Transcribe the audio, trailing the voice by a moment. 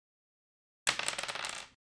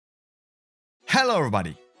Hello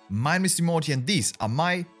everybody, my name is Dimortii and these are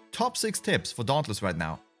my top 6 tips for Dauntless right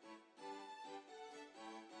now.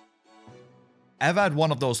 Ever had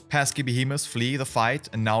one of those pesky behemoths flee the fight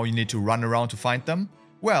and now you need to run around to find them?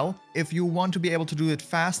 Well, if you want to be able to do it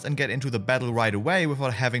fast and get into the battle right away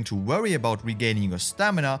without having to worry about regaining your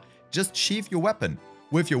stamina, just sheath your weapon.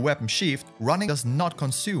 With your weapon sheathed, running does not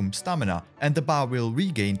consume stamina and the bar will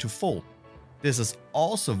regain to full. This is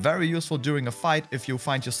also very useful during a fight if you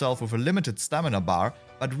find yourself with a limited stamina bar,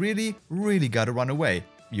 but really gotta run away.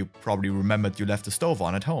 You probably remembered you left the stove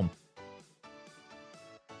on at home.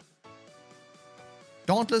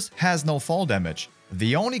 Dauntless has no fall damage.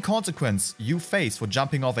 The only consequence you face for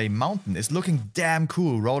jumping off a mountain is looking damn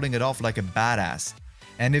cool rolling it off like a badass.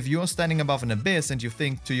 And if you're standing above an abyss and you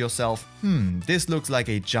think to yourself, this looks like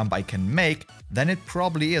a jump I can make, then it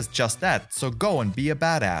probably is just that, so go and be a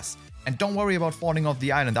badass. And don't worry about falling off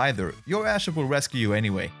the island either, your airship will rescue you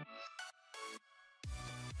anyway.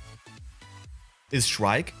 Is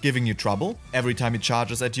Shrike giving you trouble? Every time he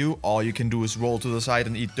charges at you, all you can do is roll to the side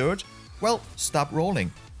and eat dirt? Well, stop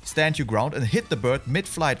rolling. Stand your ground and hit the bird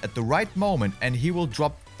mid-flight at the right moment and he will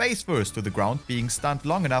drop face first to the ground, being stunned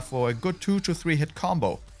long enough for a good 2 to 3 hit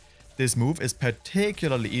combo. This move is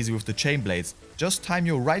particularly easy with the chain blades. Just time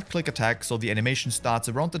your right click attack so the animation starts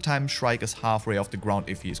around the time Shrike is halfway off the ground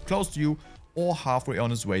if he is close to you, or halfway on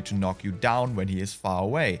his way to knock you down when he is far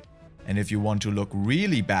away. And if you want to look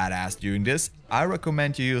really badass during this, I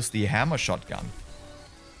recommend you use the hammer shotgun.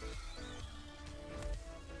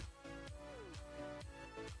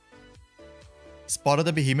 Spotted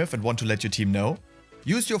a behemoth and want to let your team know?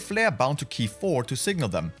 Use your flare bound to key 4 to signal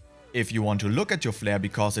them. If you want to look at your flare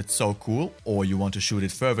because it's so cool, or you want to shoot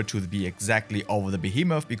it further to be exactly over the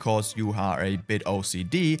behemoth because you are a bit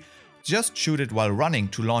OCD, just shoot it while running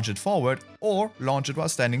to launch it forward, or launch it while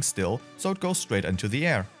standing still so it goes straight into the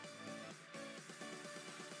air.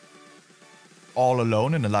 All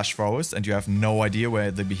alone in a lush forest and you have no idea where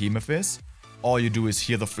the behemoth is? All you do is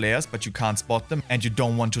hear the flares but you can't spot them and you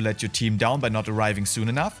don't want to let your team down by not arriving soon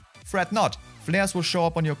enough? Fret not, flares will show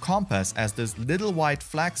up on your compass as this little white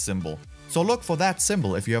flag symbol. So look for that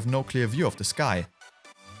symbol if you have no clear view of the sky.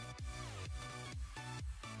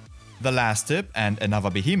 The last tip, and another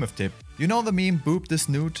behemoth tip. You know the meme "Boop the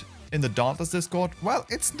Snoot" in the Dauntless Discord? Well,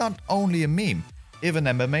 it's not only a meme. If an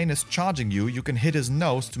Embermain is charging you, you can hit his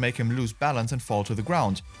nose to make him lose balance and fall to the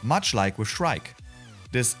ground, much like with Shrike.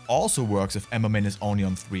 This also works if Embermain is only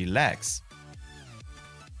on 3 legs.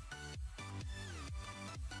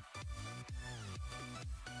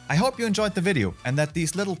 I hope you enjoyed the video and that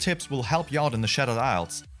these little tips will help you out in the Shattered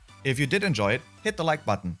Isles. If you did enjoy it, hit the like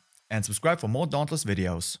button and subscribe for more Dauntless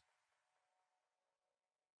videos.